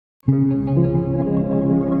Hello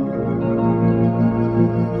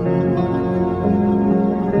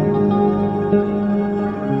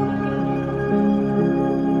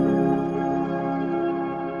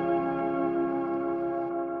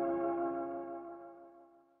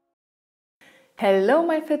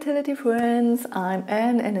my fertility friends, I'm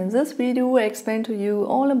Anne, and in this video I explain to you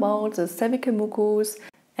all about the cervical mucus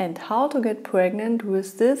and how to get pregnant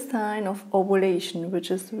with this sign of ovulation, which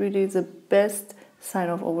is really the best sign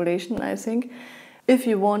of ovulation, I think, if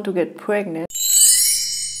you want to get pregnant.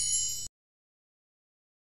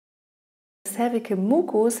 Cervical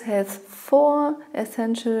mucus has 4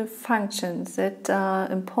 essential functions that are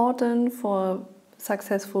important for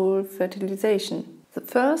successful fertilization. The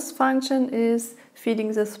first function is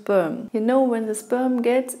feeding the sperm. You know, when the sperm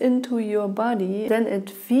gets into your body, then it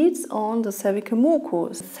feeds on the cervical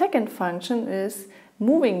mucus. The second function is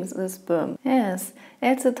moving the sperm. Yes,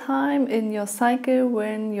 at the time in your cycle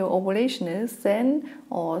when your ovulation is, then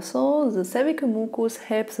also the cervical mucus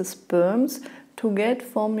helps the sperms to get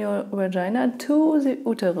from your vagina to the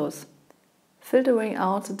uterus. Filtering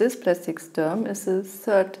out the dysplastic sperm is the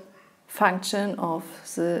third function of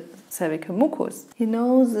the cervical mucus. You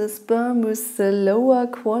know, the sperm with the lower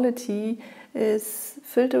quality is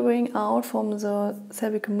filtering out from the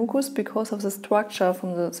cervical mucus because of the structure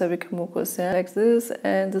from the cervical mucus, like this,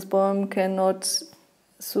 and the sperm cannot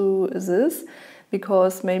through this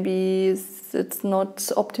because maybe it's not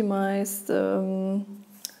optimized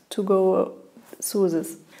to go through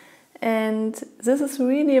this. And this is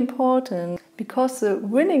really important because the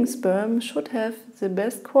winning sperm should have the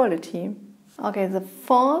best quality. Okay, the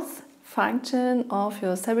fourth function of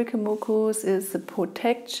your cervical mucus is the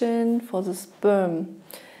protection for the sperm.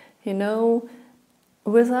 You know,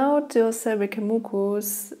 without your cervical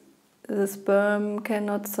mucus, the sperm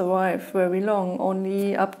cannot survive very long,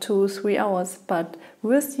 only up to 3 hours. But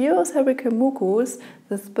with your cervical mucus,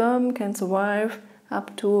 the sperm can survive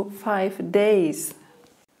up to 5 days.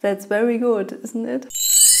 That's very good, isn't it?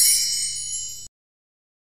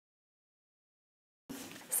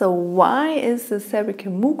 So why is the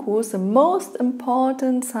cervical mucus the most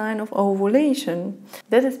important sign of ovulation?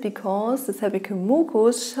 That is because the cervical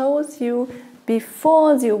mucus shows you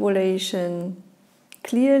before the ovulation,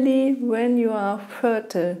 clearly when you are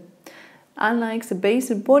fertile. Unlike the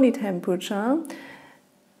basal body temperature,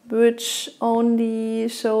 which only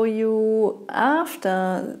show you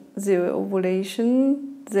after the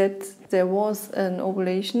ovulation that there was an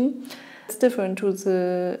ovulation. It's different to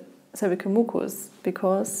the cervical mucus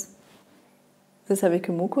because the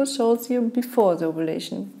cervical mucus shows you before the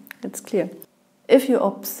ovulation. It's clear. If you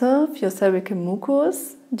observe your cervical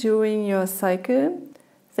mucus during your cycle,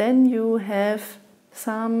 then you have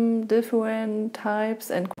some different types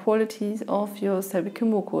and qualities of your cervical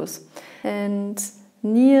mucus. And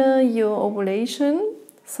near your ovulation,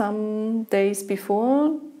 some days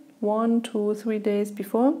before, 1, 2, 3 days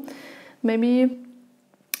before, maybe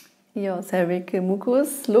your cervical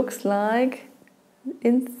mucus looks like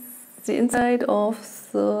in the inside of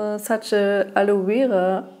such a aloe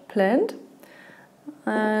vera plant,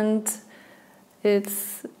 and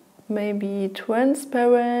it's maybe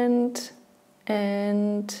transparent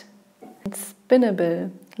and spinnable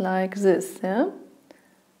like this, yeah?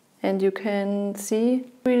 And you can see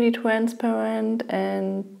really transparent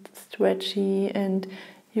and stretchy, and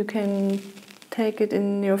you can take it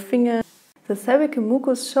in your finger. The cervical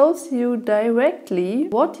mucus shows you directly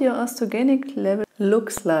what your oestrogenic level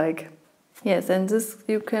looks like. Yes, and this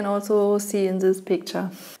you can also see in this picture.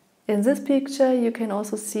 In this picture you can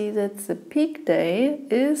also see that the peak day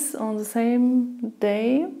is on the same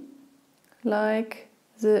day like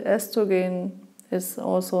the estrogen is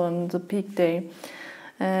also on the peak day.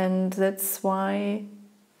 And that's why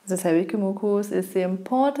the cervical mucus is the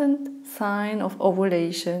important sign of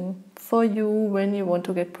ovulation for you when you want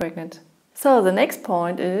to get pregnant. So the next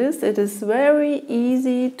point is, it is very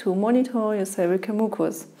easy to monitor your cervical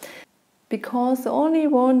mucus because the only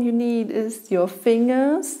one you need is your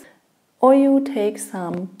fingers, or you take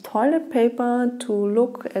some toilet paper to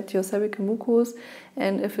look at your cervical mucus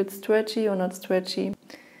and if it's stretchy or not stretchy.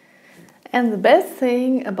 And the best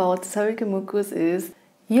thing about cervical mucus is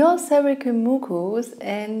your cervical mucus,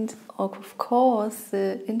 and of course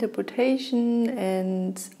the interpretation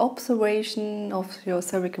and observation of your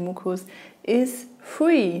cervical mucus is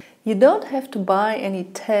free. You don't have to buy any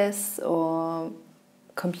tests or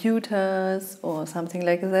computers or something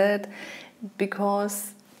like that,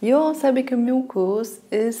 because your cervical mucus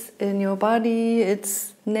is in your body,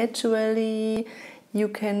 it's naturally, you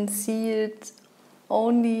can see it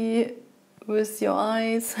only with your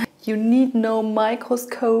eyes. You need no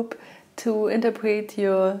microscope to interpret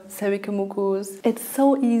your cervical mucus. It's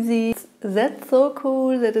so easy. That's so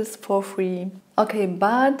cool that it's for free. Okay,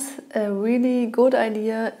 but a really good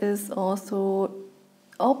idea is also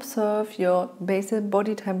observe your basal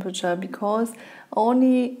body temperature, because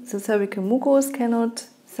only the cervical mucus cannot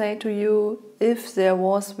say to you if there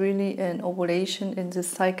was really an ovulation in this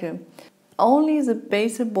cycle. Only the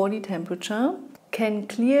basal body temperature can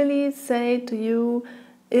clearly say to you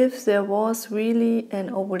if there was really an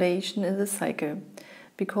ovulation in the cycle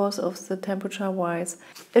because of the temperature rise.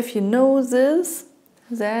 If you know this,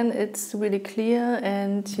 then it's really clear,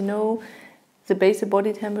 and you know the basal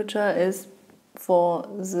body temperature is for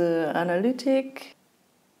the analytic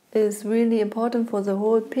is really important for the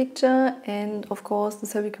whole picture, and of course the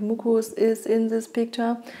cervical mucus is in this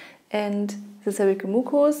picture, and the cervical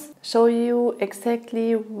mucus show you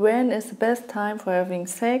exactly when is the best time for having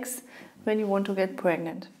sex when you want to get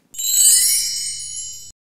pregnant.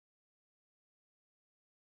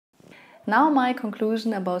 Now my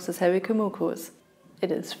conclusion about the cervical mucus.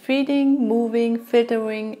 It is feeding, moving,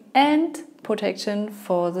 filtering and protection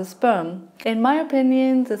for the sperm. In my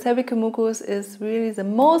opinion, the cervical mucus is really the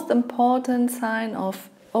most important sign of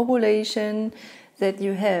ovulation that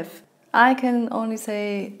you have. I can only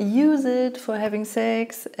say use it for having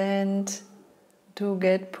sex and to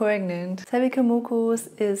get pregnant. Cervical mucus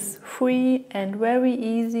is free and very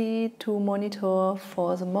easy to monitor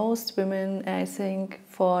for the most women, I think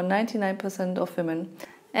for 99% of women.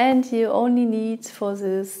 And you only need for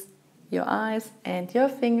this your eyes and your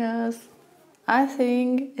fingers. I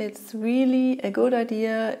think it's really a good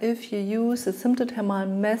idea if you use the symptothermal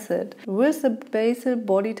method with the basal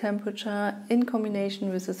body temperature in combination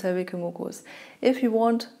with the cervical mucus. If you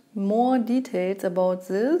want more details about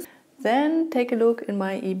this, then take a look in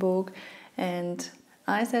my ebook. And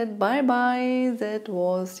I said bye bye, that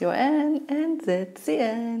was your end, and that's the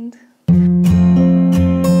end.